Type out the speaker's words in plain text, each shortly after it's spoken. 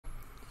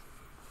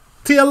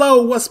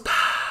TLO, what's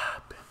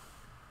poppin'?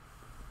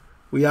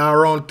 We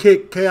are on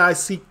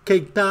kick.com.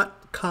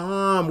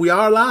 We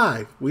are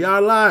live. We are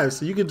live,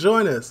 so you can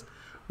join us.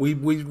 We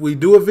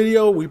do a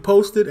video, we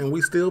post it, and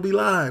we still be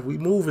live. We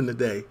moving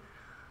today.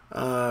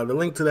 The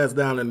link to that's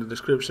down in the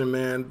description,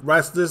 man.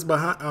 Right this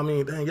behind. I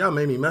mean, dang, y'all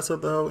made me mess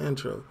up the whole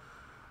intro.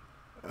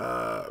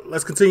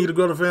 Let's continue to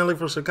grow the family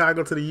from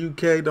Chicago to the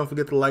UK. Don't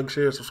forget to like,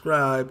 share,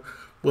 subscribe.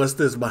 What's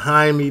this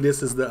behind me?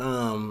 This is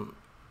the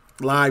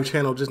live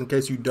channel. Just in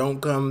case you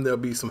don't come, there'll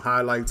be some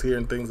highlights here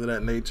and things of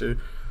that nature.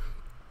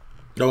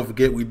 Don't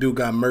forget, we do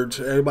got merch.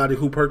 Everybody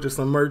who purchased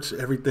some merch,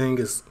 everything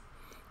is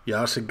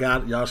y'all should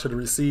have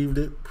received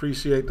it.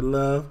 Appreciate the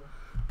love.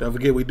 Don't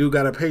forget, we do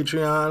got a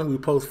Patreon. We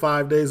post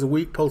 5 days a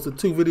week. Posted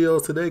 2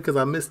 videos today because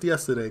I missed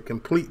yesterday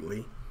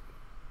completely.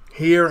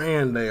 Here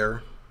and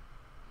there.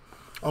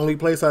 Only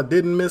place I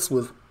didn't miss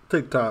was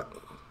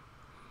TikTok.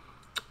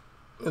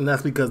 And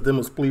that's because them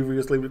was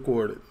previously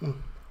recorded.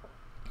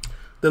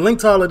 The link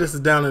to all of this is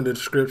down in the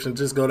description.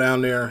 Just go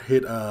down there,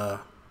 hit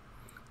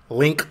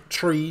link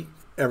tree.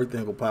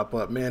 Everything will pop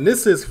up, man.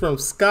 This is from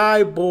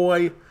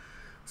Skyboy's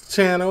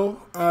channel.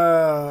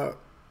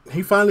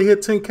 He finally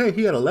hit 10K.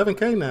 He had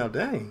 11K now.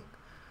 Dang.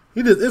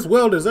 It's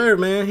well deserved,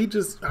 man.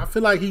 I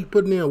feel like he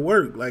putting in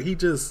work. Like he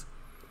just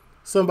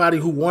somebody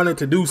who wanted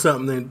to do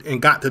something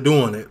and got to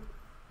doing it.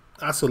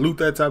 I salute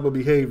that type of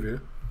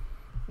behavior.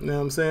 You know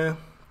what I'm saying?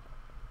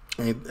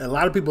 And a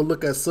lot of people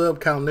look at sub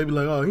count and they be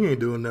like, oh, he ain't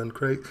doing nothing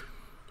crazy.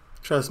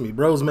 Trust me,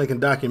 bro's making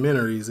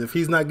documentaries. If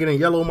he's not getting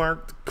yellow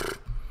marked,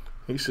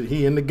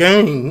 he in the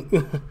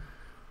game.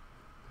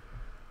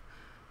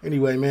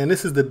 Anyway, man,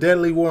 this is the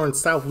deadly war in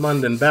South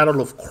London, Battle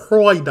of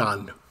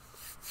Croydon.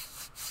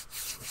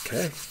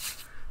 Okay.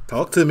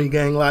 Talk to me,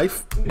 gang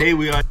life. Here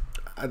we are.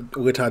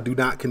 Which I do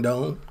not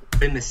condone.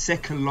 In the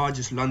second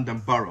largest London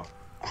borough,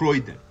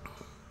 Croydon.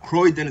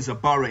 Croydon is a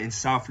borough in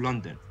South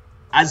London.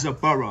 As a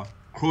borough,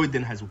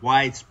 Croydon has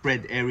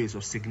widespread areas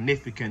of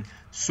significant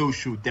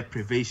social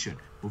deprivation,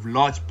 with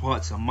large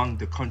parts among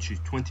the country's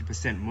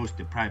 20% most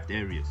deprived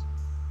areas.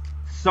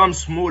 Some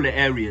smaller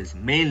areas,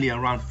 mainly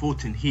around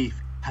Fulton Heath,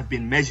 have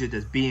been measured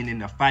as being in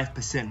the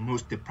 5%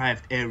 most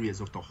deprived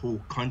areas of the whole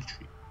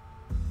country.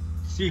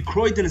 See,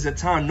 Croydon is a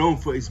town known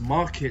for its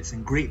markets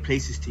and great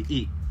places to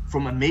eat,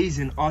 from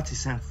amazing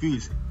artisan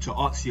foods to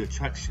artsy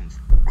attractions.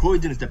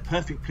 Croydon is the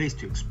perfect place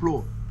to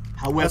explore.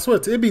 However, that's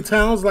what it be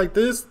towns like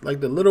this,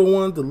 like the little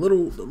ones, the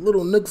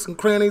little nooks and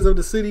crannies of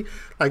the city.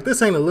 Like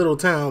this ain't a little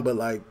town, but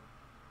like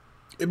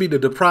it be the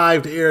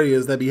deprived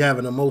areas that be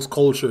having the most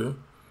culture,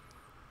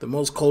 the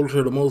most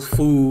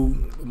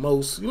food, the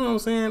most, you know what I'm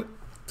saying?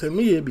 To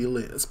me, it'd be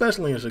lit,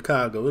 especially in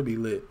Chicago. It'd be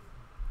lit.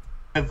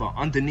 However,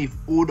 underneath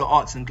all the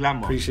arts and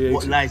glamour,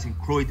 what lies in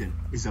Croydon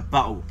is a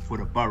battle for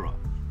the borough,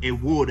 a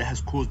war that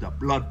has caused a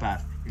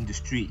bloodbath in the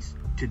streets.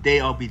 Today,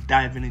 I'll be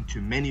diving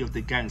into many of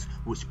the gangs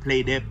which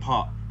play their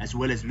part, as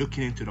well as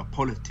looking into the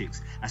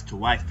politics as to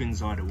why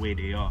things are the way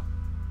they are.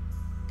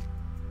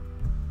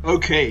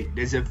 Okay,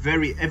 there's a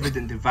very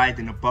evident divide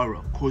in the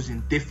borough,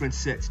 causing different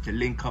sets to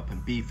link up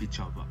and beef each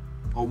other.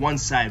 On one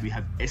side, we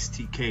have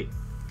STK,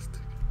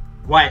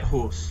 White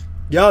Horse.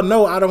 Y'all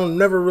know I don't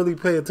never really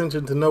pay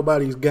attention to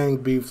nobody's gang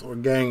beefs or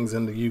gangs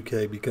in the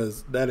UK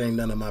because that ain't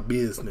none of my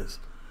business.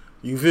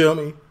 You feel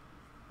me?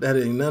 That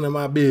ain't none of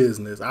my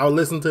business. I'll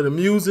listen to the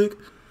music.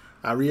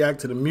 I react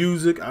to the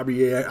music. I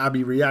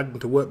be reacting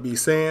to what be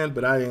saying,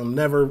 but I am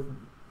never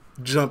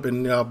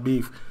jumping y'all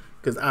beef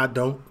because I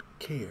don't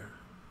care.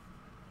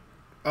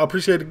 I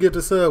appreciate the gift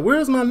of sub.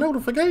 Where's my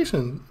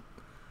notification?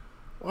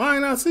 Why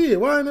ain't I see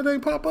it? Why ain't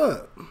it pop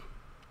up?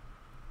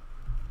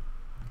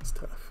 It's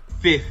tough.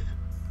 5th,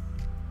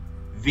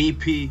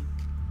 VP,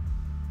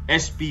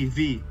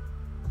 SBV,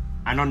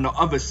 and on the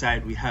other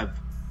side we have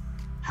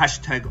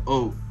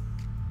 #O,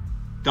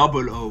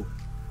 #O,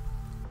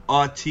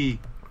 RT,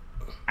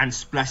 and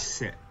Splash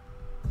Set.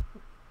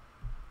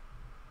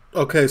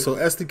 Okay, so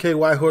SDK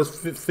White Horse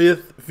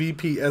 5th,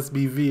 VP,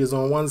 SBV is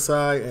on one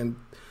side, and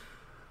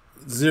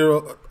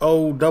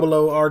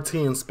 0O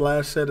RT and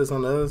Splash Set is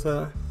on the other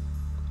side.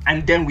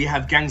 And then we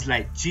have gangs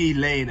like G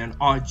Lane and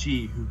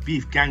RG who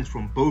beef gangs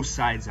from both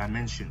sides I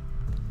mentioned.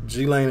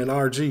 G Lane and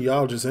RG,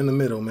 y'all just in the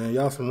middle, man.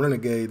 Y'all some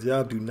renegades.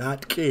 Y'all do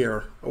not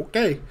care.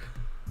 Okay.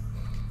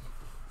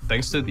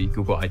 Thanks to the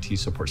Google IT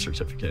support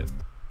certificate.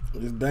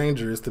 It's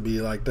dangerous to be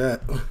like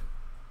that.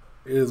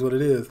 It is what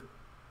it is.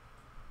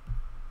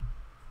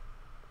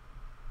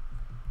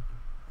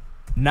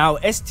 Now,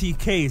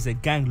 STK is a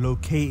gang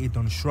located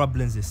on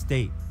Shrublands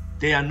Estate.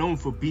 They are known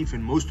for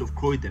beefing most of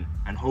Croydon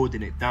and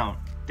holding it down.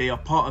 They are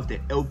part of the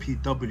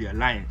LPW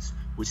Alliance,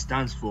 which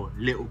stands for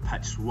Little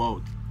Patch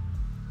World.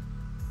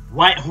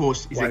 White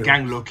Horse is a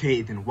gang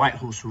located in White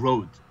Horse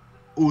Road,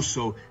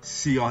 also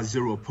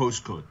CR0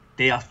 postcode.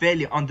 They are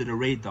fairly under the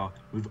radar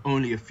with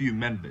only a few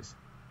members.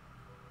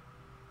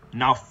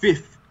 Now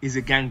 5th is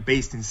a gang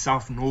based in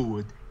South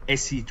Norwood,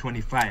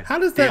 SE25. How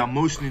does they are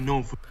mostly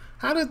known for...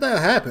 How did that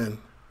happen?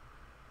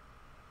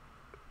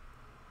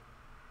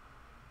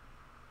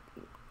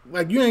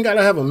 Like, you ain't got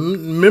to have a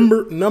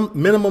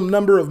minimum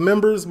number of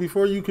members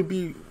before you could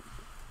be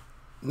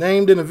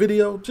named in a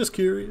video. Just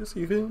curious,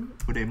 you feel me?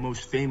 For their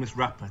most famous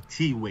rapper,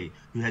 T-Way,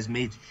 who has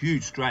made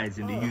huge strides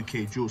in the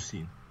UK drill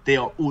scene. They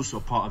are also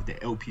part of the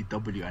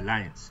LPW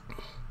Alliance.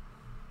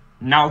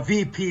 Now,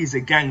 VP is a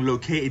gang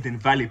located in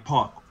Valley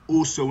Park,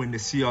 also in the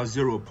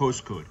CR0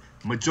 postcode.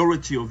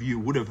 Majority of you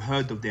would have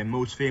heard of their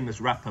most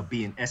famous rapper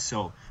being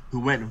SL, who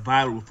went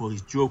viral for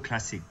his drill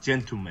classic,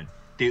 Gentleman.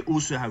 They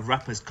also have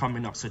rappers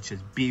coming up such as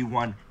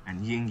B1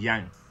 and Yin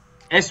Yang.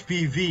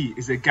 SPV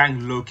is a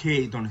gang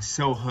located on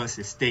Selhurst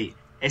Estate,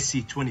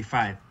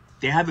 SC25.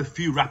 They have a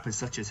few rappers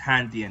such as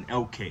Handy and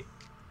LK.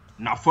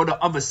 Now for the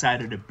other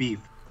side of the beef,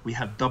 we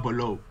have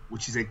Double O,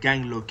 which is a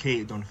gang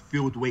located on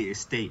Fieldway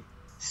Estate,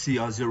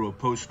 CR0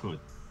 postcode.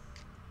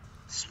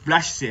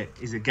 Splash Set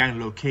is a gang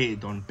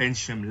located on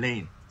Bensham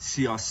Lane,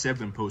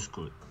 CR7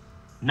 postcode.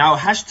 Now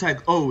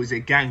Hashtag O is a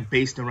gang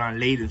based around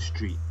Leyden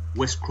Street,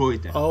 West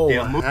Croydon. Oh, they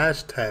are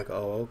Hashtag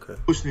O, okay.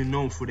 mostly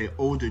known for their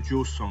older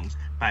drill songs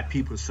by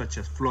people such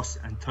as Floss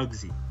and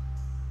Tugsy.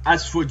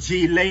 As for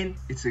G Lane,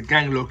 it's a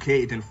gang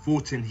located in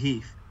Fulton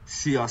Heath,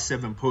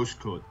 CR7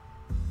 postcode.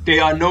 They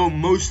are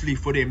known mostly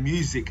for their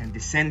music and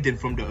descending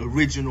from the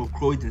original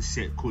Croydon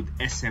set called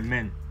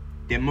SMN.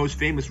 Their most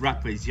famous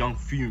rapper is Young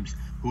Fumes,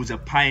 who was a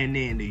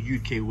pioneer in the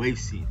UK wave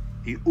scene.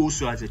 He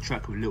also has a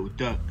track with Lil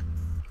Durk.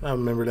 I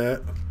remember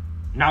that.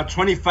 Now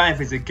 25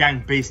 is a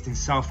gang based in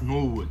South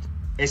Norwood,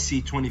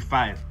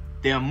 SC25.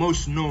 They are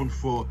most known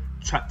for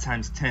Trap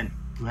Times 10,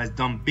 who has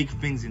done big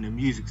things in the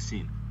music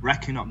scene,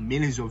 racking up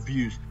millions of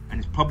views and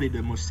is probably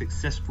the most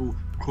successful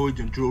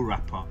Croydon drill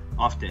rapper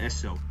after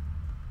SL.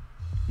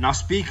 Now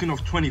speaking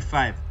of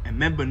 25, a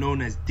member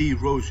known as D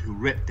Rose who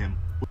repped them.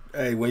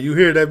 Hey, when you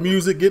hear that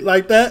music get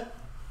like that,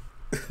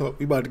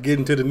 we about to get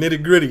into the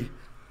nitty gritty.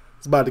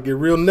 It's about to get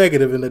real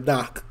negative in the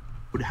dock.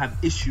 Would have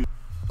issues.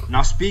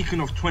 Now speaking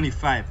of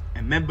 25,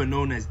 a member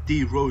known as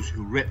D Rose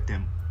who repped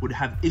them would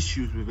have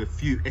issues with a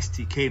few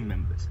STK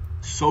members.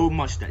 So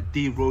much that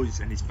D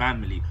Rose and his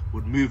family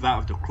would move out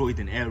of the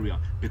Croydon area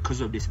because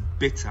of this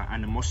bitter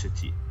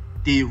animosity.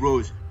 D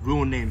Rose,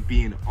 real name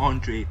being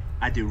Andre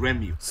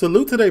Adiremi.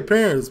 Salute to their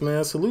parents,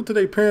 man. Salute to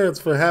their parents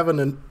for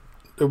having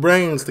the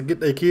brains to get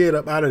their kid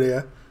up out of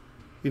there.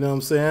 You know what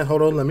I'm saying?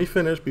 Hold on, let me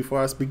finish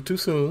before I speak too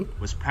soon.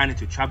 Was planning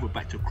to travel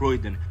back to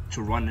Croydon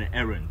to run an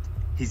errand.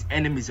 His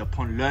enemies,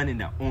 upon learning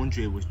that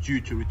Andre was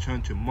due to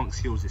return to Monks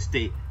Hills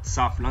Estate,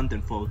 South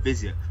London for a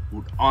visit,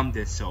 would arm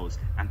themselves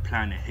and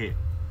plan a hit.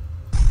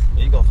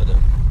 What you got for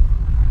them?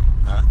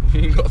 Huh?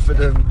 What you got for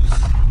them?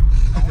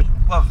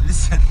 Well,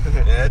 listen,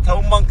 yeah,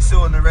 tell Monks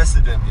Hill and the rest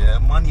of them, yeah,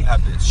 money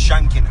habits,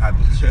 shanking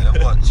habits, yeah,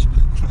 watch.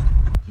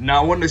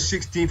 Now on the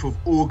 16th of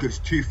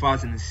August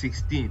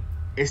 2016,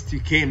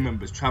 STK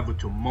members travelled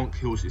to Monk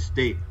Hills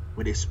Estate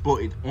where they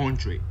spotted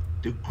Andre.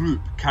 The group,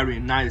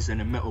 carrying knives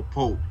and a metal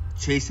pole,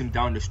 chased him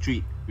down the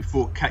street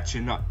before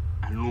catching up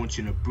and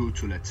launching a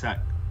brutal attack.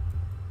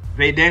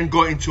 They then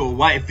got into a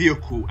white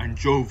vehicle and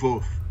drove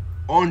off.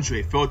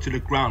 Andre fell to the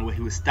ground where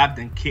he was stabbed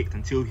and kicked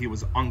until he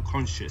was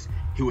unconscious.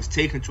 He was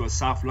taken to a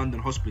South London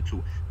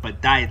hospital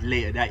but died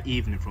later that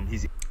evening from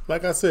his...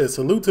 Like I said,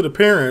 salute to the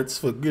parents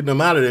for getting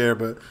them out of there.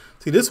 But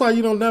see, this is why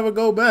you don't never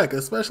go back,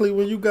 especially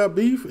when you got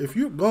beef. If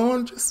you're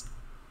gone, just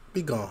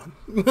be gone.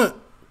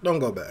 Don't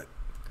go back.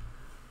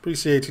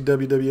 Appreciate you,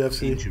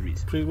 WWFC.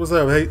 Injuries. What's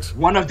up, H?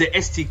 One of the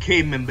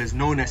STK members,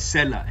 known as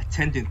Seller,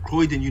 attended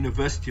Croydon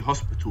University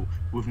Hospital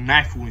with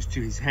knife wounds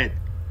to his head.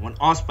 When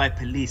asked by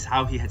police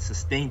how he had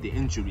sustained the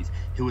injuries,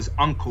 he was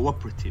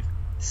uncooperative.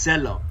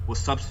 Seller was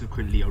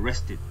subsequently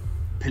arrested.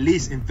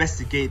 Police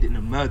investigated the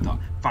murder,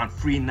 found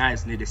 3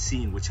 knives near the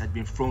scene which had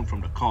been thrown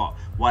from the car,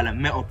 while a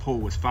metal pole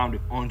was found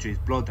with Andre's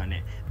blood on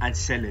it and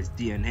Seller's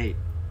DNA.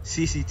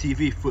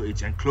 CCTV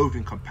footage and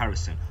clothing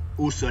comparison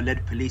also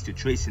led police to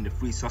tracing the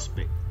 3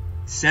 suspects.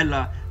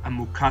 Seller and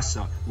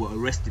Mukasa were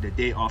arrested a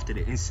day after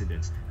the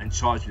incidents and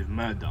charged with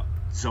murder.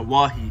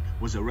 Zawahi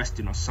was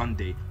arrested on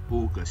Sunday,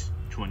 August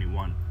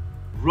 21.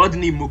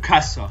 Rodney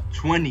Mukasa,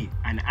 20,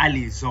 and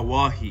Ali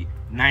Zawahi,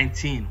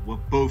 19, were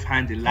both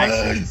handed life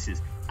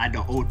sentences at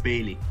the Old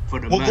Bailey for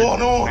the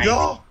murder of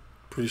y'all?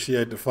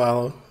 Appreciate the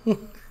follow.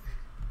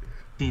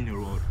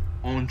 19-year-old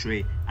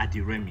Andre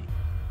Adiremi.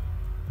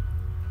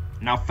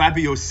 Now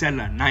Fabio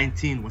Seller,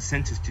 19, was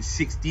sentenced to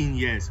 16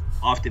 years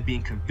after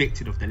being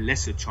convicted of the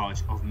lesser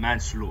charge of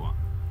manslaughter.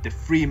 The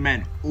 3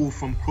 men, all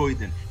from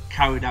Croydon,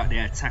 carried out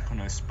their attack on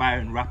an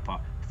aspiring rapper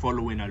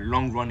following a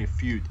long-running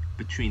feud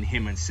between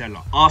him and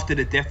Seller. After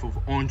the death of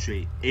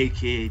Andre,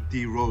 aka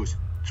D Rose,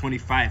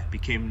 25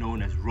 became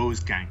known as Rose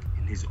Gang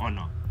in his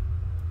honor.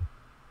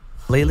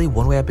 Lately,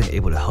 one way I've been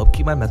able to help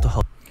keep my mental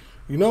health...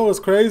 You know what's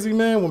crazy,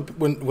 man?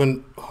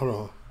 When hold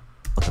on.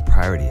 The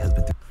priority has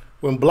been...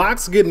 When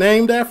blocks get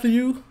named after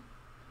you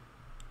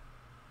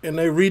and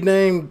they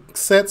rename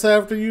sets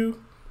after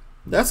you,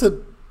 that's a...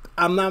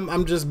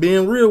 I'm just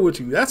being real with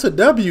you. That's a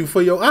W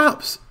for your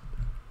ops.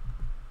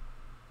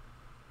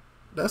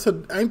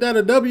 Ain't that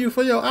a W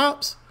for your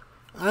ops?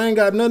 I ain't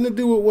got nothing to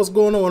do with what's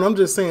going on. I'm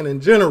just saying in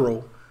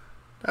general.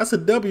 That's a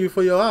W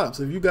for your ops.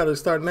 If you got to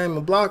start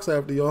naming blocks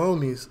after your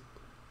homies,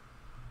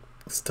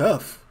 it's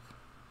tough.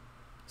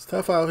 It's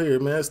tough out here,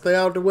 man. Stay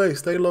out the way.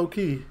 Stay low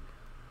key.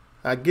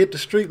 I get the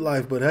street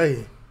life, but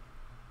hey.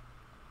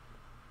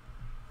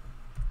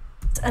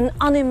 An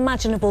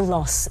unimaginable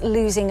loss,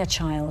 losing a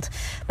child.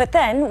 But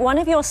then one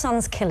of your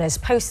son's killers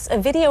posts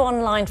a video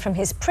online from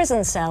his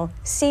prison cell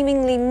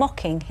seemingly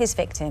mocking his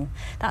victim.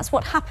 That's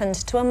what happened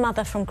to a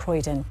mother from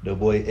Croydon. The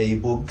boy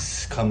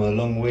A-Books come a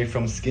long way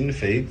from skin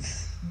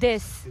fades.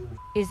 This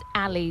is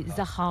Ali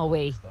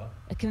Zahawi,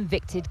 a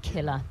convicted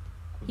killer.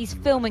 He's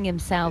filming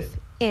himself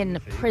in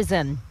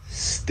prison.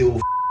 Still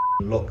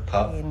locked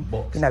up.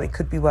 You know, it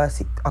could be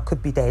worse. I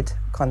could be dead,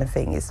 kind of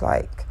thing. It's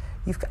like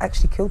you've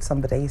actually killed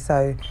somebody.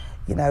 So,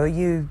 you know, are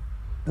you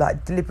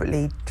like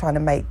deliberately trying to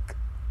make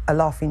a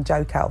laughing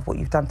joke out of what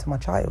you've done to my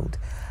child?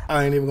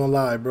 I ain't even gonna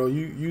lie, bro.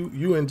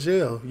 You in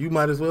jail. You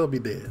might as well be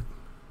dead.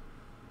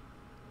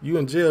 You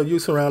in jail. You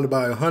surrounded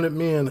by 100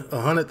 men,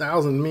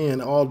 100,000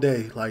 men all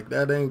day. Like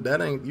that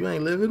ain't. You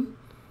ain't living.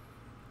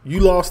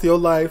 You lost your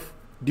life.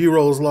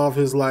 D-Rose lost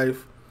his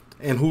life.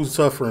 And who's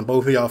suffering?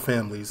 Both of y'all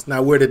families.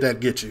 Now, where did that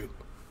get you?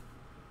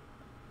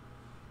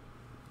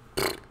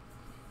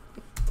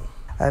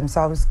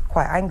 So I was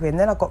quite angry, and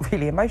then I got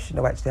really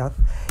emotional, actually.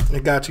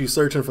 It got you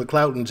searching for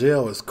clout in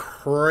jail. Is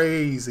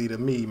crazy to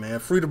me, man.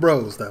 Free the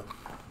bros, though.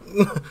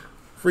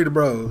 Free the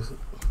bros.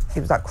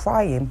 It was like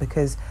crying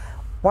because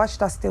why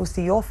should I still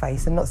see your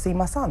face and not see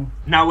my son?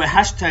 Now, a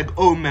hashtag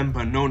O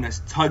member known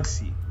as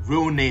Tugsy,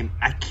 real name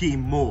Akeem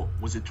Moore,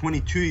 was a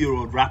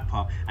 22-year-old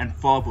rapper and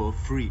father of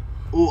 3,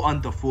 all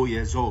under 4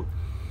 years old.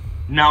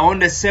 Now, on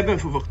the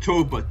 7th of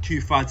October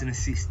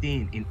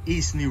 2016 in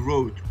East New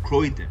Road,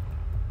 Croydon,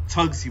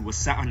 Tugsy was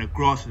sat on a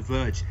grass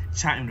verge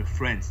chatting with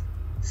friends.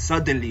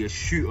 Suddenly, a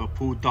shooter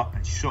pulled up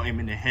and shot him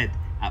in the head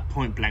at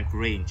point-blank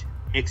range,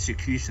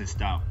 execution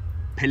style.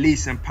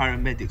 Police and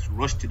paramedics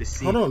rushed to the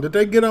scene. Hold on, did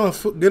they get out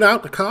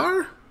the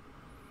car?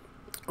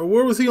 Or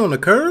where was he, on the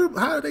curb?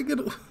 How did they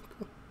get...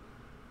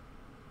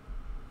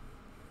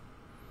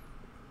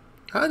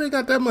 How they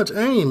got that much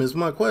aim is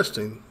my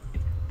question.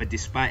 But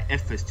despite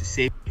efforts to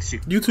save...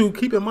 You two,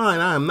 keep in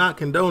mind, I am not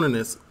condoning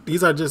this.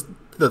 These are just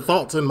the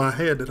thoughts in my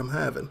head that I'm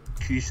having.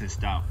 Execution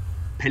style.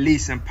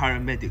 Police and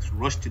paramedics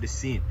rushed to the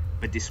scene,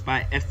 but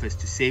despite efforts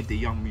to save the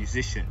young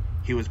musician,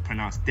 he was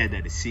pronounced dead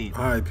at the scene.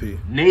 R.I.P.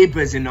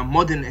 Neighbours in a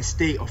modern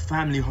estate of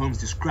family homes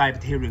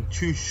described hearing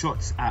 2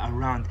 shots at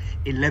around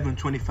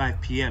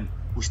 11:25 p.m,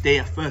 which they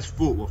at first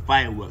thought were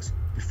fireworks,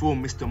 before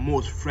Mr.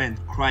 Moore's friend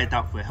cried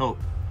out for help.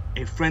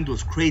 A friend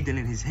was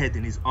cradling his head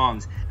in his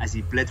arms as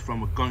he bled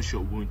from a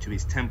gunshot wound to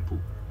his temple.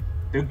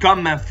 The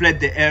gunman fled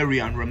the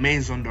area and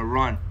remains on the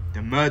run.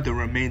 The murder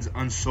remains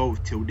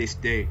unsolved till this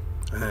day.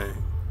 Hey.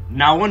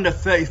 Now, on the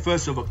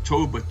 31st of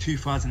October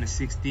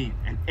 2016,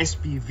 an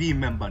SPV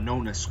member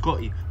known as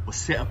Scotty was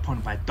set upon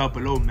by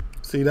 00.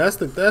 See, that's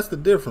the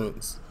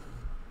difference.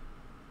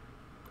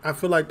 I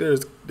feel like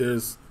there's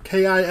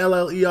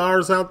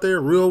KILLERs out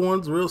there, real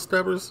ones, real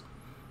steppers,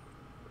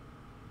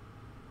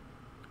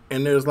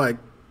 and there's like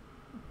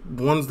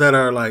ones that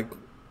are like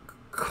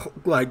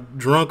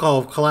drunk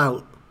off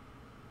clout.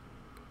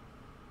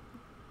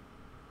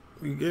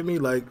 You get me?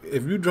 Like,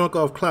 if you drunk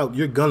off clout,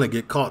 you're gonna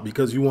get caught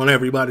because you want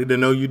everybody to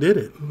know you did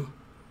it.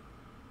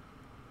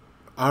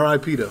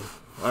 R.I.P. though.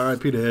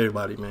 R.I.P. to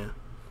everybody, man.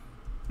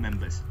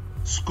 Members.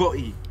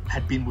 Scotty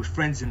had been with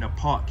friends in a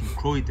park in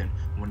Croydon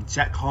when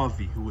Jack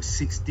Harvey, who was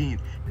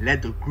 16,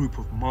 led a group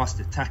of masked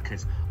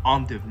attackers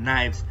armed with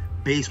knives,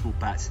 baseball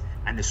bats,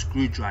 and a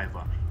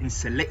screwdriver in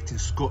selecting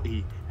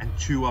Scotty and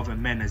 2 other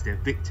men as their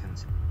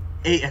victims.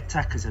 8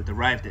 attackers had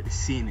arrived at the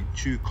scene in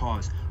 2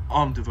 cars,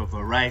 armed with a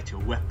variety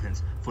of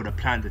weapons for the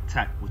planned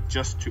attack, which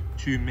just took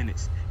 2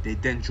 minutes. They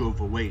then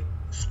drove away.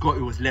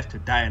 Scotty was left to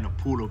die in a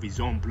pool of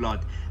his own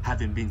blood,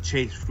 having been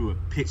chased through a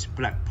pitch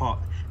black park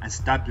and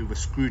stabbed with a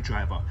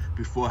screwdriver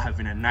before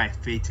having a knife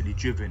fatally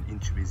driven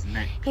into his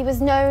neck. He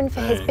was known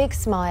for his big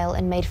smile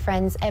and made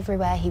friends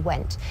everywhere he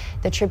went.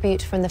 The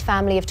tribute from the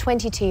family of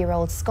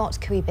 22-year-old Scott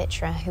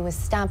Kuibitra, who was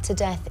stabbed to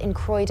death in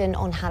Croydon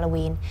on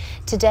Halloween.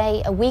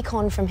 Today, a week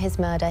on from his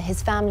murder,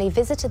 his family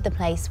visited the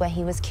place where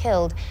he was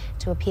killed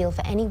to appeal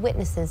for any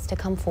witnesses to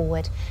come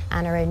forward.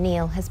 Anna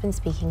O'Neill has been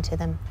speaking to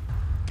them.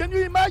 Can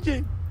you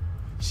imagine?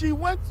 She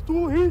went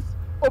to his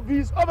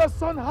other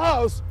son's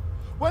house.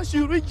 When she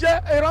reached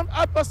there around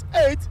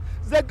 8:30,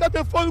 they got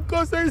a phone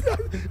call saying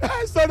that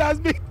her son has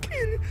been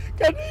killed.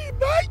 Can you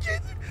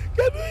imagine?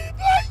 Can you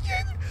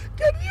imagine?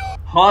 Can you?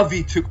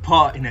 Harvey took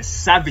part in a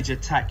savage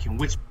attack in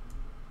which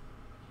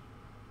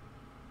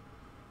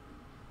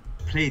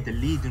played the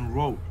leading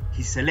role.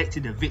 He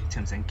selected the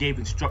victims and gave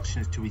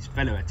instructions to his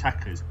fellow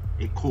attackers.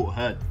 A court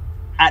heard.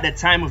 At the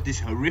time of this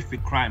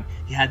horrific crime,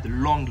 he had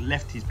long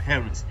left his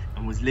parents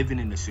and was living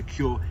in a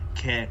secure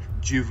care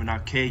juvenile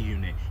care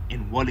unit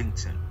in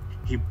Wallington.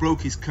 He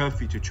broke his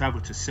curfew to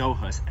travel to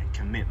Selhurst and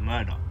commit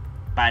murder.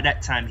 By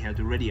that time, he had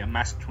already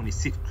amassed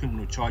 26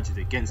 criminal charges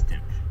against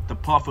him. The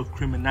path of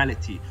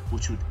criminality,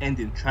 which would end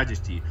in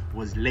tragedy,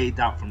 was laid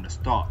out from the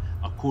start,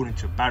 according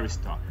to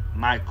barrister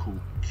Michael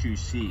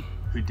QC,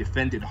 who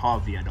defended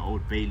Harvey at the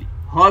Old Bailey.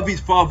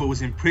 Harvey's father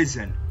was in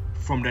prison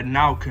from the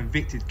now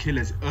convicted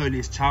killer's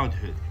earliest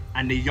childhood.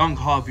 and the young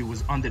Harvey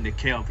was under the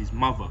care of his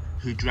mother,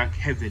 who drank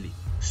heavily.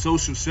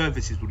 Social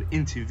services would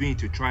intervene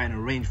to try and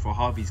arrange for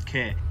Harvey's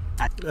care.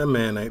 That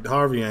man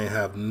Harvey ain't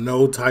have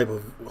no type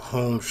of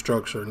home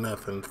structure,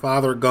 nothing.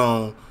 Father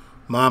gone,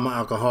 mama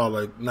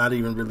alcoholic, not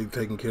even really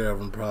taking care of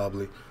him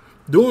probably.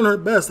 Doing her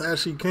best as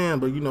she can,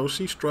 but you know,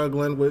 she's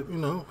struggling with, you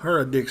know, her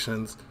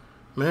addictions.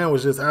 Man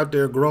was just out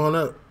there growing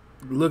up,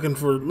 looking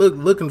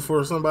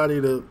for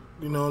somebody to,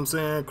 you know what I'm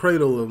saying,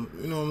 cradle him.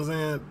 You know what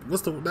I'm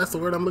saying? That's the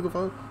word I'm looking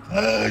for?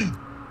 Hey!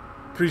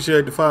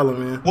 Appreciate the follow,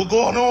 man. What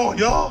going on,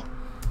 y'all?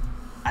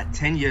 At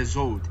 10 years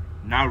old,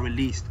 now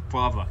released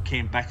father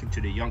came back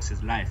into the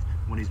youngster's life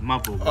when his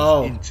mother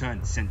was in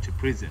turn sent to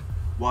prison.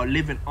 While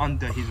living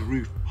under his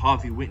roof,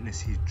 Harvey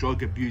witnessed his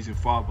drug-abusing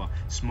father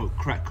smoke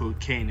crack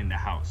cocaine in the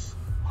house.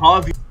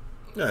 Harvey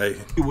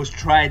was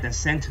tried and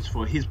sentenced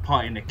for his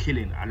part in the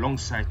killing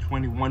alongside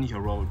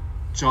 21-year-old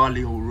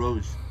Charlie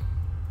O'Rose.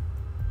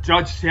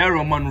 Judge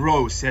Sarah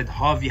Monroe said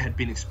Harvey had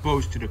been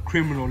exposed to the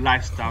criminal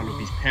lifestyle of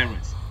his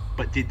parents,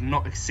 but did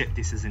not accept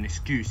this as an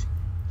excuse.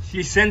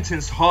 She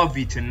sentenced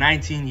Harvey to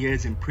 19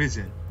 years in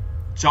prison.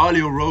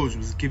 Charlie O'Rose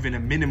was given a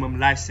minimum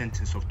life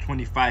sentence of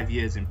 25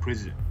 years in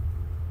prison.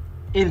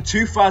 In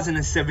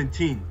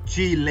 2017,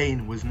 G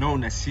Lane was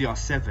known as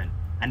CR7,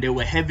 and they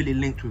were heavily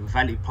linked with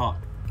Valley Park.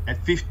 A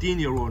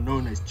 15-year-old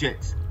known as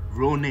Jets,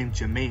 real name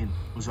Jermaine,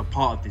 was a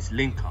part of this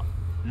link-up.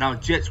 Now,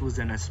 Jets was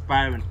an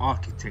aspiring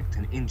architect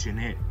and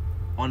engineer.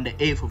 On the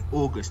 8th of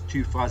August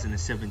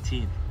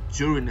 2017,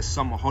 during the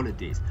summer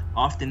holidays,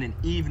 after an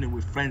evening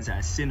with friends at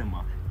a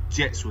cinema,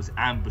 Jets was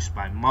ambushed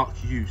by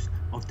marked youths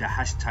of the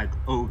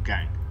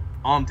 #O-Gang,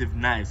 armed with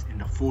knives in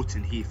the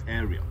Fulton Heath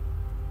area.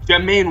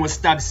 Jermaine was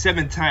stabbed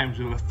 7 times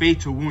with a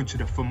fatal wound to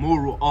the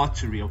femoral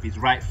artery of his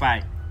right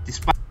thigh.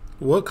 Despite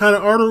what kind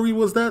of artery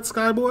was that,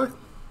 Skyboy?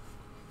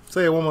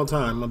 Say it one more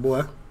time, my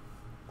boy.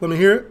 Let me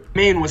hear it.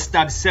 Jermaine was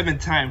stabbed 7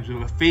 times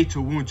with a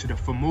fatal wound to the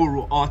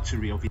femoral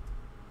artery of his...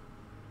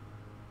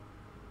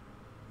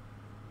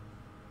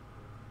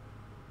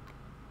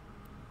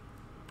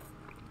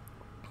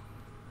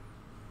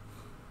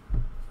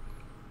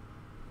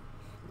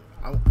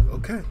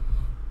 Okay.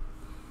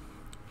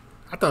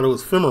 I thought it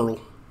was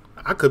femoral.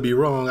 I could be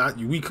wrong.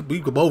 We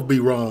could both be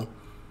wrong.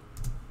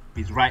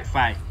 His right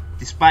thigh.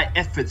 Despite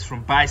efforts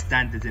from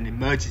bystanders and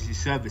emergency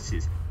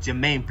services,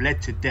 Jermaine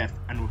bled to death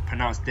and was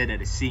pronounced dead at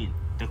the scene.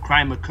 The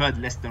crime occurred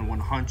less than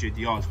 100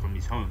 yards from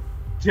his home.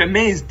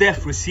 Jermaine's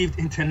death received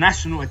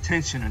international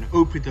attention and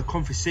opened a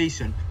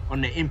conversation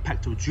on the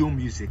impact of drill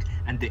music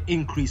and the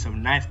increase of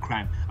knife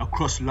crime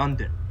across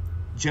London.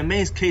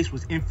 Jermaine's case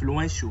was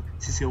influential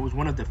since it was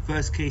one of the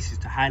first cases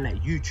to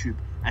highlight YouTube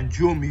and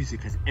drill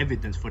music as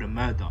evidence for the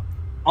murder.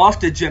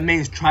 After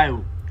Jermaine's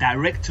trial,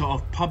 Director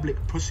of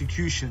Public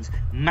Prosecutions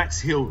Max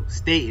Hill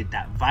stated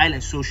that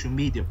violent social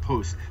media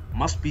posts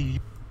must be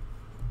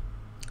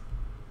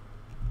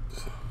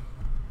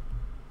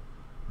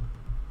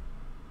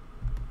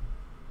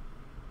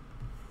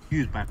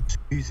used by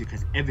music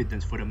as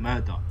evidence for the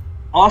murder.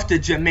 After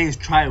Jermaine's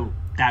trial,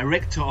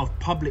 Director of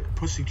Public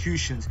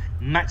Prosecutions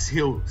Max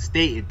Hill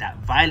stated that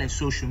violent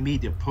social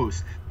media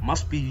posts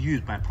must be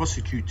used by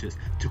prosecutors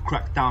to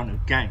crack down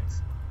on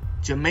gangs.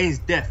 Jermaine's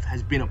death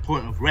has been a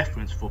point of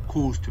reference for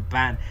calls to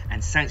ban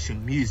and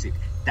sanction music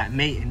that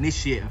may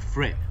initiate a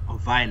threat of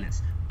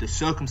violence. The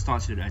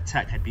circumstances of the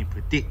attack had been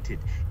predicted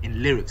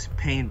in lyrics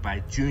penned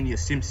by Junior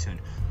Simpson,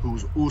 who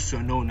was also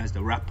known as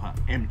the rapper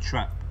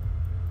M-Trap.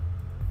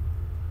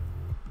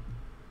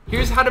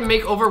 Here's how to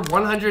make over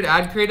 100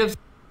 ad creatives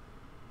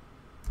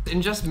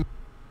in just...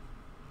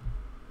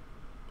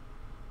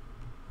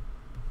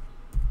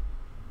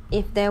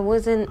 If there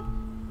wasn't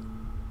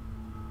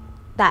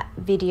that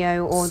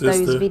video or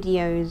those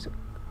videos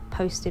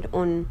posted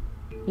on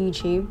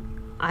YouTube,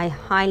 I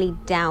highly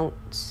doubt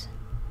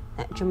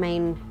that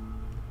Jermaine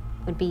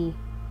would be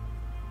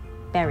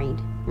buried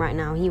right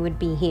now. He would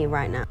be here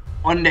right now.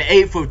 On the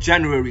 8th of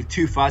January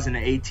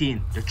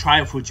 2018, the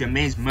trial for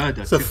Jermaine's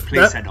murder took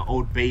place at the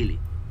Old Bailey.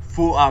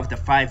 4 out of the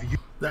 5...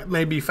 That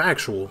may be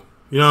factual.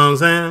 You know what I'm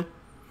saying?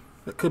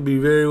 That could be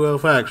very well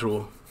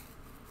factual.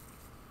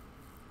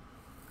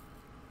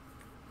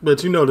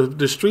 But you know,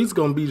 the streets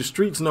gonna be the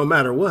streets no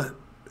matter what.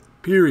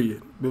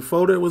 Period.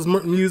 Before there was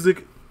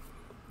music,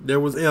 there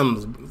was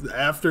M's.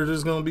 After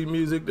there's gonna be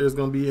music, there's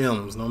gonna be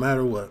M's, no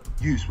matter what.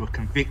 Youths were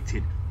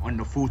convicted on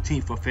the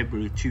 14th of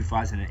February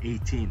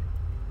 2018.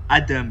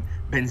 Adam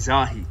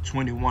Benzahi,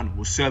 21,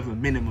 will serve a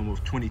minimum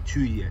of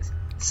 22 years.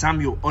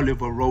 Samuel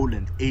Oliver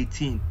Rowland,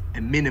 18,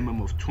 a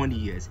minimum of 20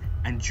 years.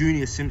 And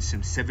Junior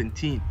Simpson,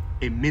 17,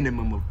 a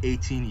minimum of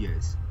 18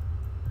 years.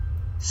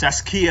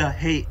 Saskia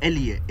Hay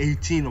Elliott,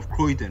 18, of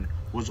Croydon,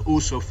 was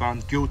also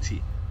found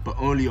guilty, but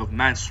only of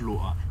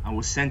manslaughter, and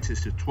was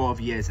sentenced to 12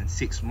 years and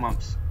 6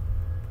 months.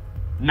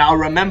 Now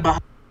remember...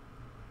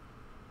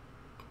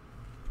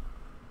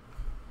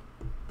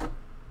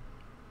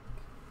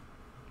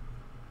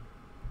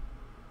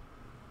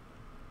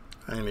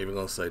 I ain't even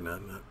gonna say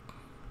nothing.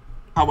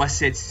 How I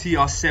said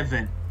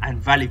CR7 and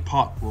Valley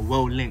Park were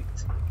well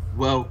linked.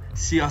 Well,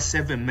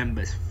 CR7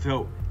 members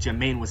felt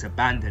Jermaine was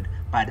abandoned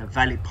by the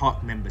Valley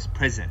Park members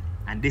present,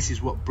 and this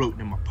is what broke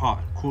them apart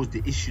and caused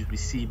the issues we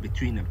see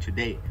between them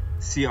today.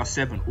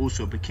 CR7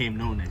 also became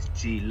known as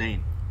G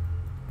Lane.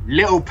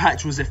 Little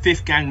Patch was a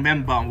 5th gang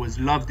member and was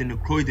loved in the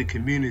Croydon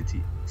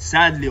community.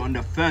 Sadly, on the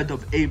 3rd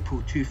of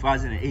April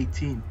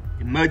 2018,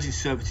 emergency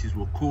services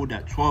were called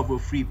at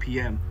 12:03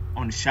 PM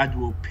on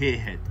Shadwell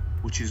Pierhead,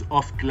 which is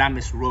off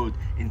Glamis Road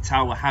in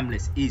Tower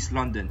Hamlets, East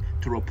London,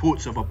 to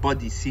reports of a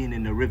body seen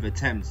in the River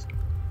Thames.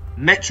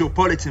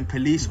 Metropolitan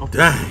Police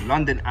Officers,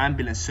 London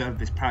Ambulance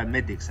Service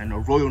paramedics, and the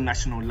Royal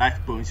National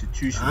Lifeboat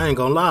Institution, I ain't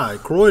gonna lie,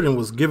 Croydon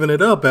was giving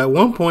it up at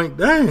one point.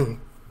 Dang.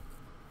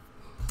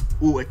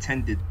 all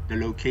attended the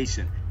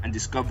location and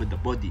discovered the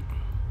body.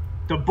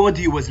 The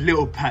body was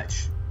Little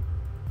Patch.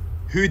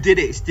 Who did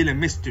it is still a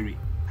mystery.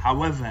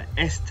 However,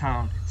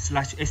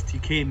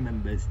 S-Town/STK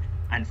members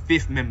and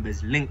 5th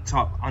members linked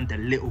up under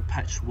Little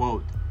Patch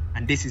World,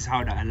 and this is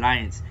how the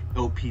Alliance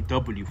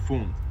LPW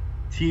formed.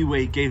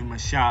 T-Way gave him a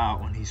shout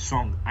out on his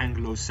song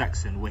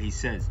Anglo-Saxon, where he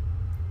says,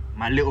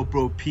 "My little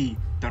bro P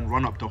done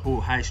run up the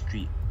whole high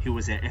street, he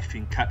was a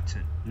effing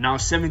captain." Now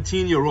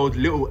 17-year-old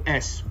Little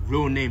S,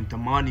 real name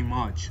Damani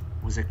Marge,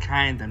 was a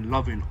kind and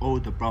loving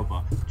older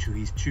brother to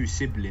his 2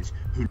 siblings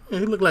who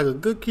he looked like a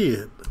good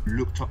kid,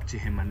 looked up to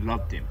him and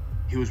loved him.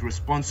 He was a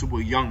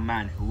responsible young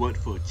man who worked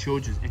for a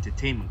children's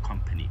entertainment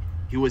company.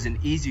 He was an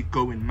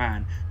easygoing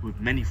man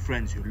with many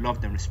friends who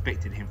loved and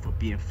respected him for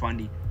being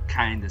funny,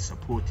 kind and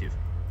supportive.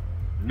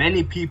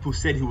 Many people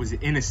said he was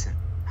innocent,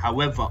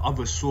 however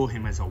others saw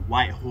him as a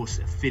White Horse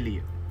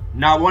affiliate.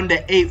 Now on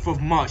the 8th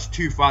of March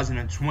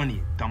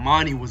 2020,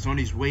 Damani was on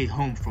his way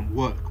home from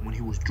work when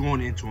he was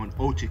drawn into an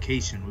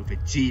altercation with a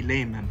G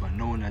Lane member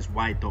known as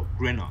Y.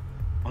 Grinner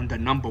on the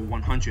number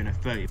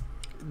 130.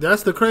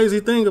 That's the crazy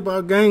thing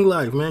about gang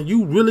life, man.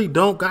 You really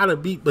don't gotta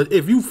be, but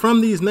if you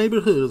from these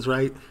neighborhoods,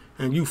 right,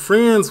 and you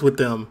friends with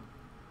them,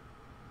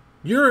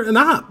 you're an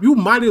op. You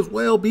might as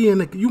well be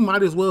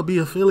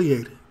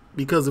affiliated,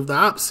 because if the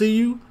ops see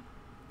you,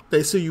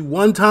 they see you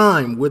one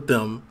time with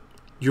them,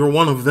 you're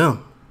one of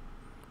them,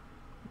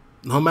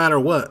 no matter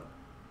what.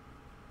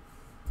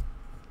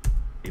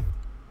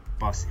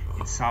 Bus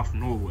in South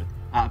Norwood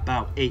at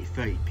about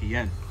 8:30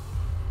 PM.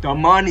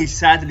 Damani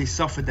sadly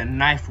suffered a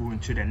knife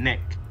wound to the neck.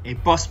 A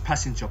bus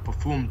passenger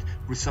performed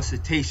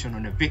resuscitation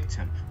on a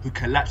victim who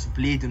collapsed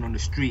bleeding on the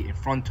street in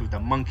front of the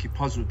Monkey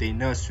Puzzle Day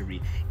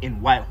nursery in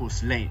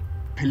Whitehorse Lane.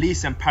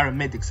 Police and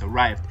paramedics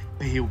arrived,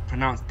 but he was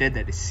pronounced dead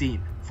at the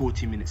scene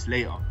 40 minutes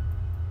later.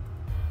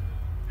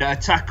 The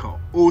attacker,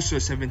 also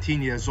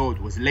 17 years old,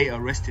 was later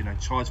arrested and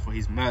charged for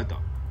his murder.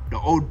 The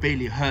Old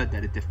Bailey heard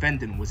that the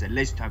defendant was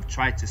alleged to have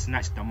tried to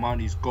snatch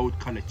Damani's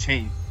gold-coloured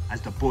chain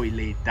as the boy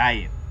lay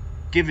dying.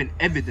 Given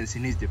evidence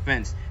in his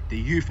defense, the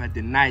youth had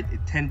denied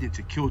intending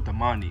to kill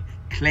Damani,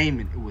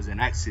 claiming it was an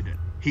accident.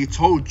 He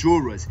told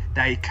jurors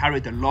that he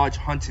carried a large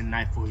hunting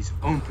knife for his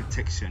own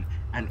protection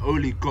and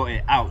only got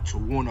it out to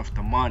warn off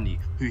Damani,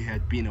 who he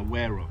had been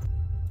aware of.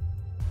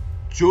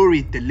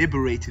 Jury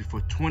deliberated for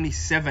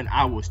 27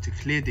 hours to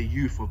clear the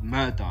youth of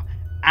murder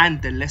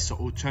and the lesser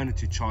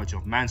alternative charge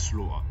of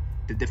manslaughter.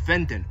 The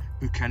defendant,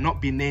 who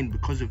cannot be named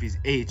because of his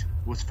age,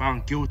 was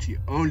found guilty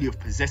only of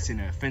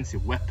possessing an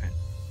offensive weapon.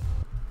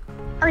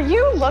 Are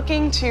you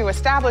looking to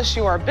establish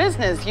your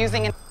business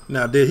using an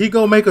Now, did he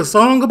go make a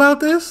song about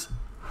this?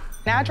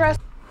 address?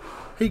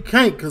 He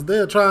can't, because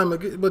they'll try him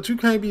again, but you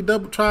can't be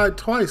double tried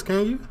twice,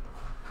 can you?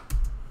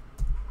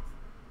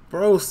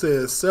 Bro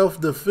says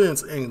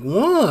self-defense and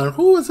won.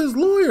 Who is his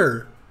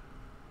lawyer?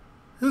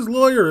 His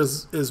lawyer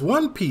is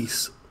One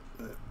Piece.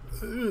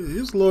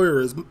 His lawyer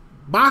is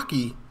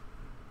Baki.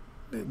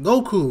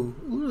 Goku.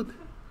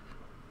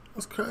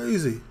 That's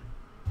crazy.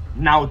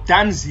 Now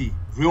Damsey,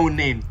 real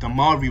name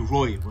Damari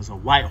Roy, was a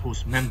White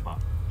Horse member.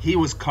 He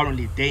was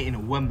currently dating a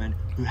woman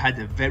who had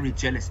a very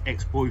jealous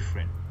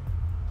ex-boyfriend.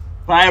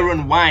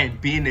 Byron Wine,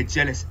 being a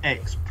jealous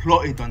ex,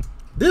 plotted on...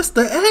 This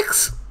the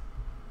ex?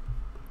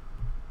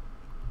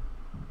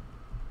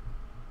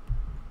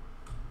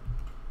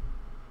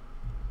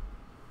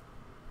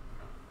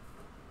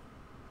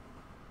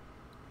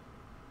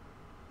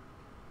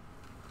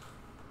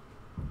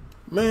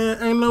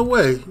 Man, ain't no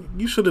way.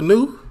 You should have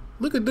knew.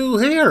 Look at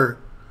dude's hair.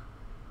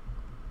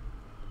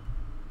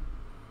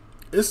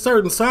 It's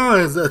certain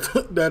signs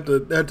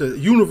that the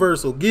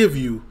universe will give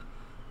you.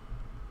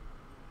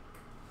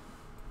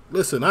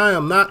 Listen, I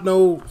am not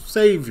no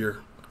savior.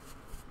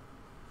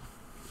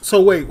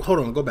 So wait, hold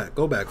on, go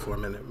back for a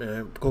minute,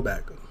 man. Go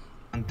back.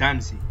 On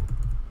Damsey,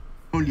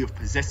 only of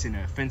possessing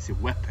an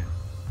offensive weapon.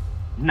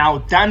 Now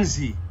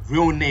Damsey,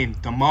 real name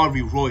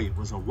Damari Roy,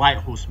 was a White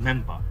Horse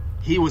member.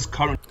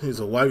 He's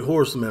a White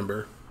Horse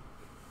member.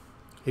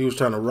 He was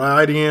trying to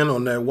ride in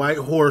on that white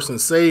horse and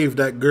save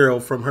that girl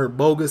from her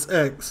bogus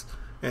ex.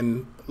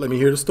 And let me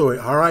hear the story.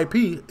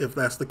 R.I.P. if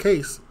that's the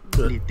case.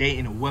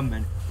 Dating a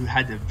woman who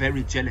had a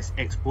very jealous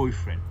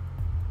ex-boyfriend.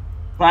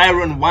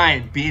 Byron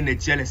Wine, being a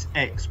jealous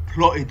ex,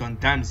 plotted on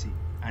Damsey.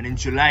 And in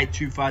July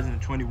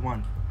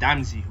 2021,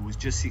 Damsey, who was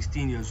just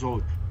 16 years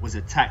old, was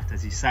attacked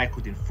as he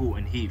cycled in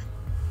Fulton Heath.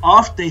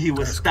 After he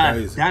was stabbed,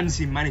 crazy.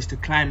 Dempsey managed to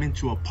climb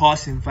into a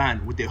passing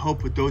van with the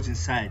hope of those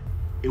inside.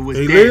 It was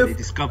He there lived? they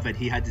discovered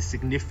he had a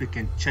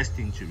significant chest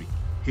injury.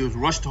 He was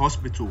rushed to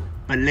hospital,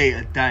 but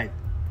later died.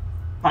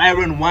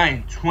 Byron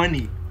Wine,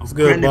 20, of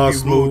good, boss,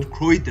 Grenby Road, Smooth.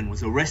 Croydon,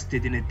 was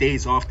arrested in the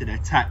days after the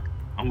attack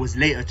and was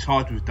later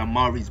charged with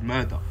Damari's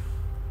murder.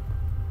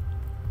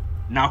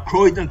 Now,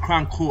 Croydon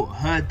Crown Court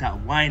heard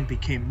that Wine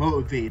became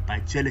motivated by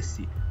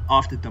jealousy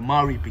after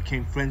Damari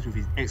became friends with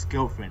his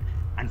ex-girlfriend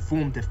and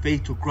formed a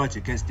fatal grudge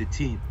against the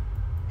teen.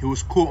 He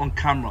was caught on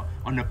camera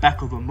on the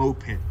back of a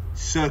moped,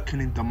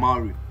 circling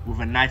Damari with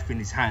a knife in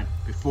his hand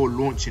before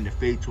launching the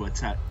fatal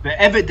attack. The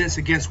evidence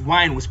against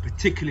Wine was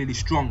particularly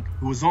strong.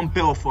 He was on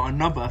bail for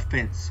another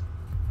offence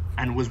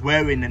and was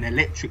wearing an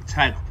electric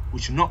tag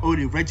which not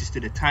only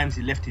registered the times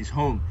he left his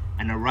home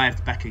and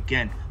arrived back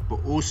again, but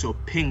also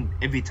pinged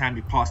every time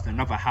he passed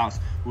another house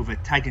with a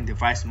tagging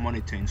device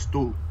monitor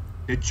installed.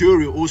 The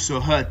jury also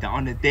heard that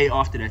on the day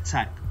after the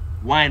attack,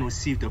 Wine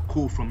received a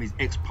call from his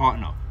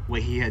ex-partner where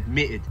he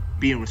admitted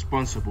being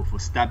responsible for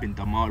stabbing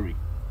Damari.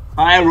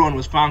 Byron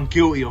was found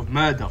guilty of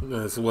murder.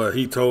 That's what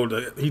he told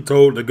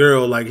the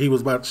girl, like she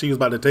was about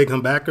to take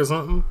him back or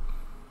something.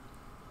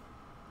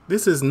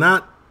 This is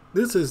not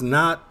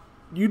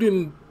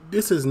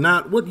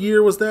what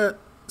year was that?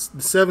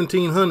 The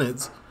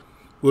 1700s,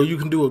 where you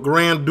can do a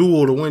grand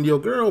duel to win your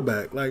girl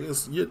back. Like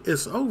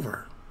it's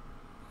over.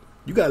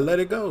 You gotta let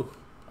it go.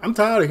 I'm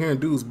tired of hearing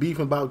dudes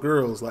beefing about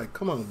girls. Like,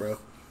 come on, bro.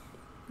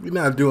 We're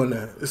not doing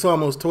that. It's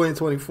almost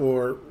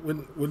 2024.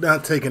 We're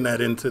not taking that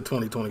into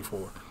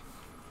 2024.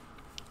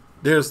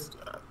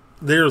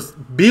 There's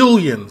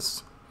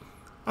billions.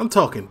 I'm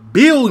talking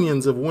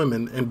billions of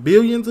women and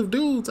billions of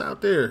dudes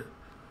out there.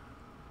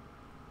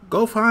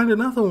 Go find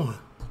another one.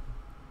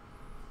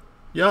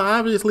 Y'all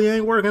obviously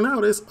ain't working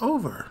out. It's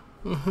over.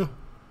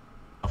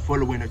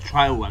 Following a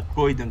trial at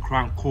Croydon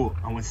Crown Court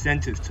and was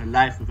sentenced to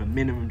life with a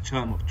minimum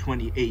term of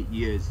 28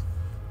 years.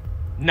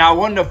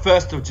 Now on the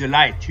 1st of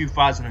July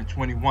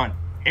 2021,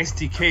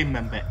 STK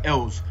member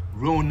L's,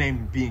 real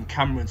name being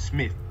Cameron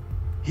Smith,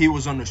 he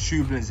was on the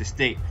Shublands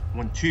estate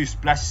when two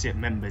Splash Set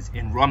members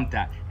in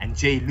Rumdat and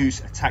Jay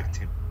Luce attacked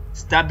him,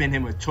 stabbing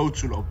him a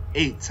total of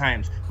 8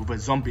 times with a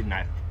zombie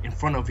knife in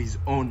front of his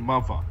own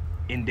mother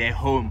in their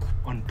home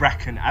on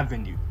Bracken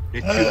Avenue.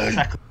 The two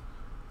attackers.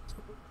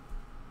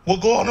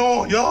 What going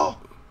on, y'all?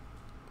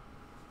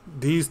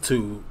 These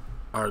two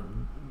are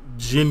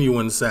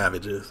genuine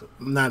savages.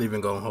 I'm not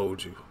even gonna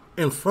hold you.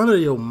 In front of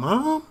your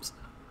moms?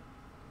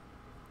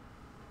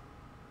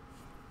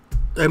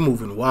 They're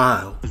moving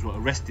wild. Were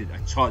arrested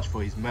and charged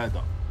for his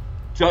murder.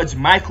 Judge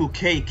Michael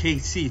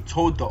KC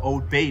told the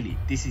Old Bailey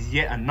this is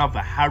yet another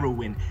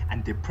harrowing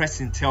and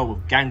depressing tale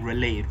of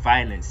gang-related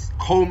violence,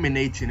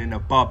 culminating in a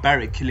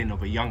barbaric killing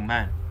of a young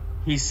man.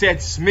 He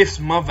said Smith's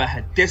mother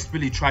had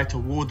desperately tried to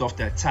ward off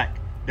the attack.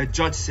 The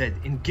judge said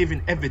in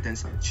giving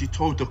evidence, she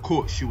told the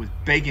court she was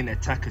begging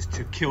attackers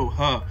to kill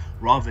her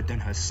rather than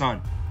her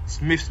son.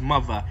 Smith's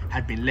mother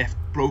had been left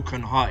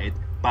broken-hearted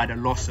by the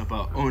loss of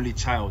her only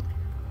child.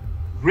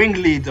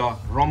 Ringleader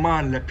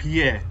Romain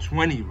Lapierre,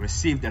 20,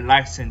 received a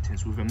life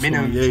sentence with a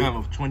minimum term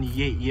of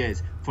 28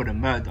 years for the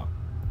murder.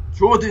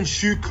 Jordan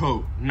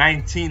Shuko,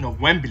 19, of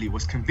Wembley,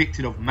 was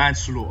convicted of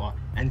manslaughter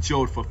and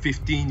jailed for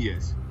 15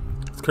 years.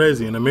 It's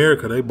crazy. In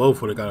America, they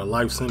both would have got a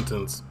life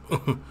sentence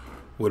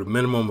with a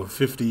minimum of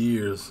 50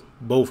 years.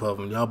 Both of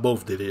them. Y'all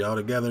both did it. Y'all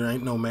together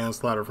ain't no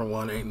manslaughter for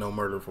one, ain't no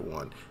murder for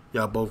one.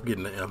 Y'all both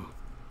getting the M.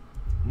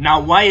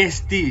 Now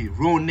YSD,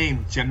 real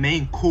name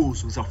Jermaine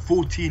Coles, was a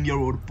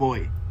 14-year-old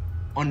boy.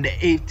 On the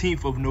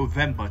 18th of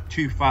November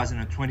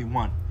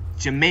 2021,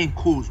 Jermaine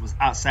Coles was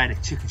outside a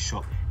chicken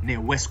shop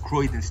near West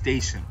Croydon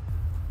Station.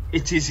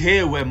 It is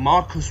here where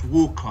Marcus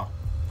Walker,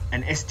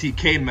 an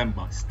STK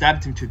member,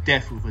 stabbed him to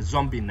death with a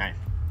zombie knife.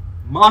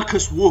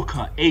 Marcus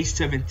Walker, aged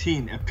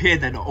 17,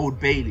 appeared at the Old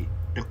Bailey.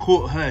 The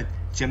court heard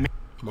Jermaine.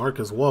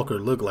 Marcus Walker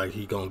looked like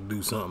he gonna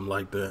do something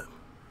like that.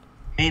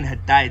 Jermaine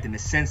had died in a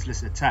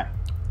senseless attack.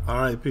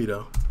 R.I.P.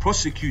 though.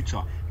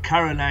 Prosecutor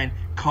Caroline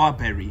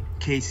Carberry,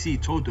 KC,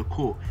 told the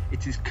court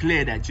it is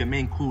clear that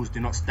Jermaine Coles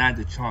did not stand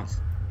a chance.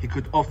 He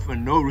could offer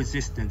no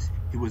resistance,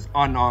 he was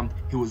unarmed,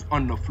 he was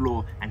on the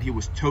floor, and he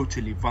was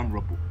totally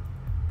vulnerable.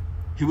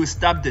 He was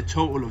stabbed a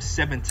total of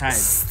 7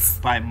 times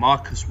by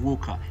Marcus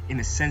Walker in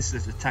a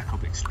senseless attack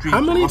of extreme How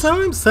many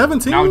ferocity. times?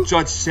 17? Now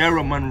Judge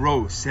Sarah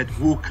Monroe said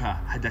Walker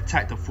had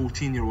attacked a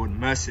 14-year-old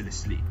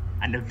mercilessly,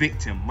 and the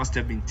victim must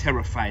have been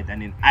terrified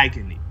and in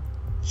agony.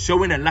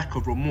 Showing a lack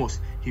of remorse,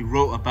 he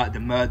wrote about the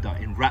murder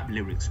in rap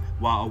lyrics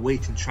while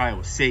awaiting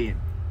trial, saying,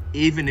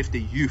 "Even if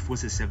the youth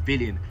was a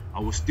civilian,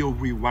 I will still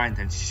rewind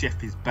and chef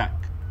his back."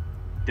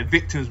 The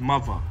victim's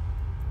mother,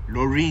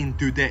 Laureen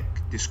Dudek,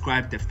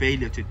 described the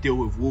failure to deal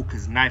with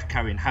Walker's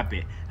knife-carrying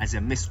habit as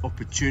a missed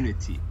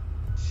opportunity.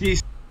 She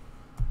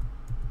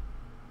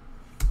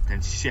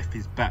and chef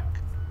his back.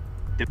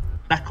 The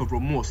lack of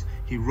remorse,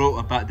 he wrote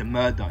about the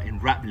murder in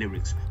rap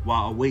lyrics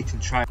while awaiting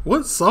trial.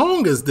 What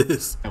song is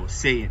this? I was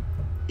saying,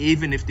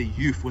 even if the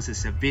youth was a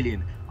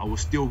civilian, I will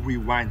still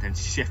rewind and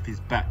chef his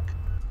back.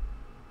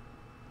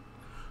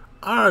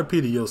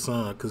 R.I.P. to your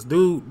son, because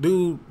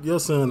dude, your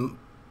son,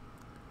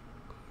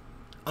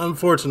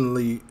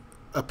 unfortunately,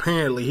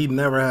 apparently, he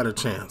never had a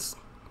chance.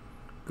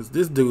 Because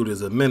this dude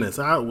is a menace.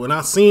 When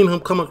I seen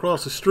him come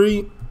across the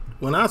street,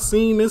 when I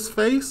seen his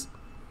face,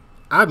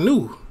 I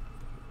knew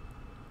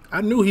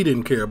he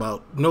didn't care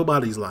about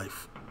nobody's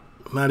life,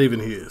 not even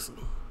his.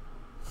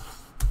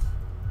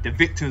 The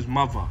victim's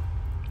mother,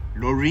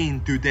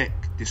 Laureen Dudek,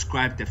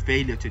 described the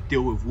failure to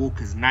deal with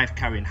Walker's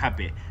knife-carrying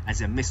habit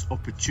as a missed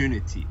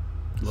opportunity.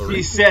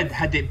 She said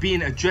had it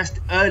been addressed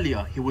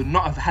earlier, he would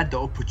not have had the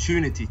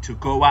opportunity to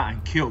go out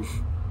and kill.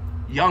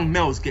 Young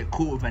males get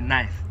caught with a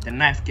knife, the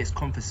knife gets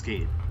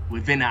confiscated.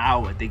 Within an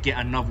hour, they get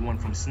another one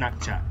from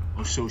Snapchat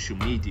or social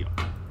media.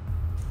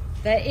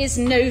 There is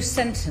no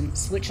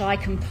sentence which I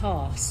can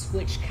pass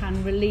which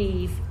can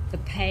relieve the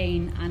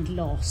pain and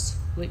loss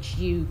which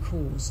you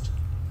caused.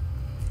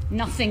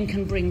 Nothing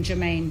can bring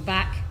Jermaine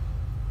back.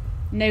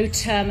 No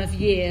term of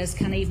years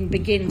can even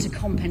begin to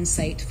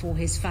compensate for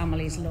his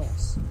family's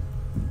loss.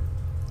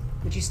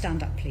 Would you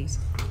stand up, please?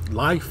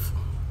 Life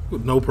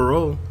with no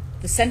parole.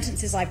 The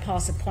sentences I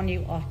pass upon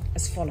you are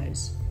as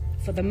follows.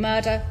 For the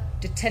murder,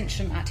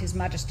 detention at His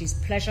Majesty's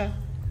pleasure.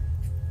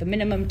 The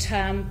minimum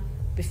term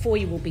before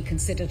you will be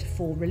considered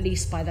for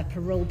release by the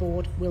parole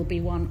board will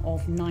be one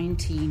of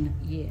 19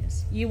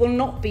 years. You will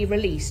not be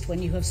released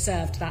when you have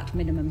served that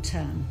minimum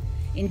term.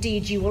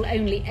 Indeed, you will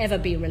only ever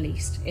be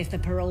released if the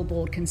parole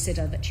board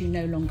consider that you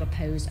no longer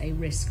pose a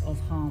risk of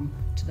harm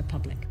to the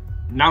public.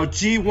 Now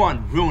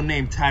G1, real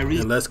name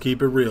Tyrese. And let's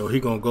keep it real. He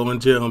gonna go in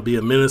jail and be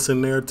a menace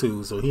in there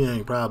too. So he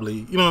ain't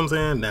probably, you know what I'm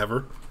saying?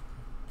 Never.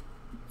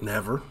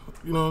 Never.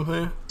 You know what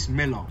I'm saying?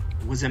 Miller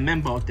was a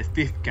member of the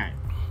 5th Gang.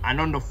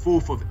 And on the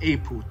 4th of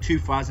April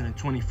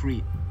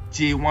 2023,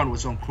 G1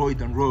 was on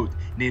Croydon Road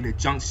near the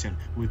junction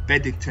with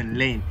Beddington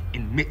Lane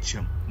in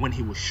Mitcham when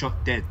he was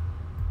shot dead.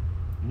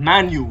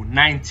 Manuel,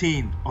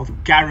 19,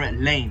 of Garrett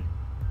Lane.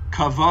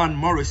 Kavan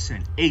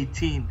Morrison,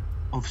 18,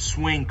 of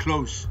Swain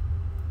Close.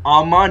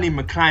 Armani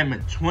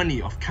McClyman,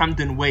 20, of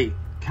Camden Way.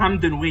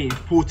 Camden Way in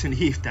Fulton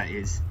Heath, that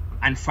is.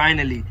 And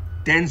finally,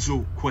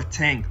 Denzel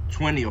Quateng,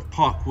 20, of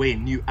Parkway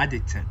in New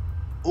Addington.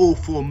 All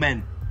 4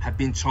 men have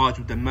been charged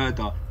with the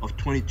murder of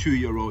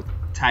 22-year-old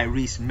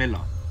Tyrese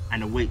Miller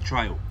and await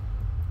trial.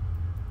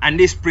 And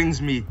this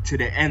brings me to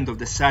the end of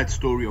the sad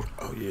story of...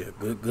 Oh yeah,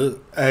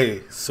 good.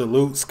 Hey,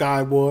 salute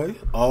Skyboy,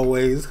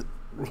 always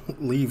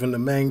leaving the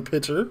main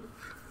picture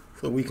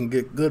so we can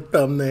get good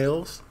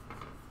thumbnails.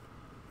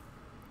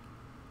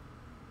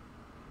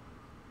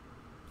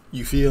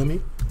 You feel me?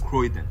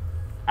 Croydon.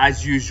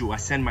 As usual, I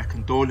send my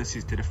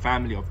condolences to the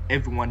family of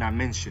everyone I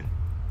mentioned.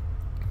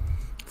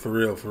 For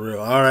real, for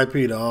real.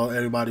 R.I.P. to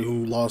everybody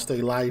who lost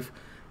their life.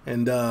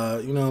 And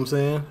you know what I'm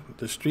saying?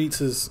 The streets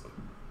is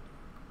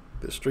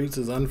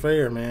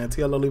unfair, man.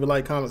 TLO, leave a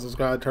like, comment,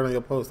 subscribe, turn on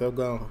your post. They'll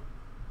go.